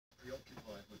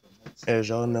As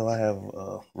y'all know, I have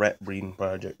a rat breeding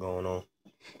project going on.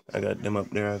 I got them up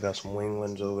there. I got some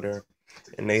winglings over there.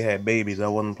 And they had babies. I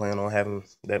wasn't planning on having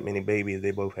that many babies.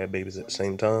 They both had babies at the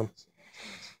same time.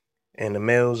 And the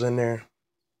male's in there.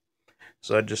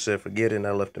 So I just said forget it, and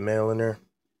I left the male in there.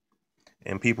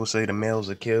 And people say the males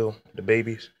will kill the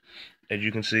babies. As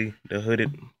you can see, the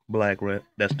hooded black rat,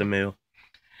 that's the male.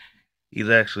 He's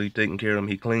actually taking care of them.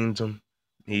 He cleans them.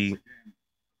 He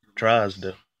tries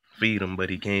to feed them, but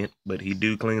he can't. But he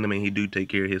do clean them, and he do take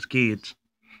care of his kids.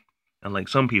 Unlike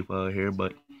some people out here,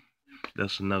 but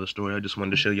that's another story. I just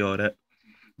wanted to show y'all that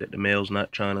the male's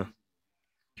not trying to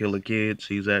kill the kids.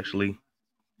 He's actually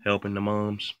helping the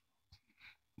moms.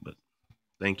 But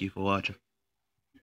thank you for watching.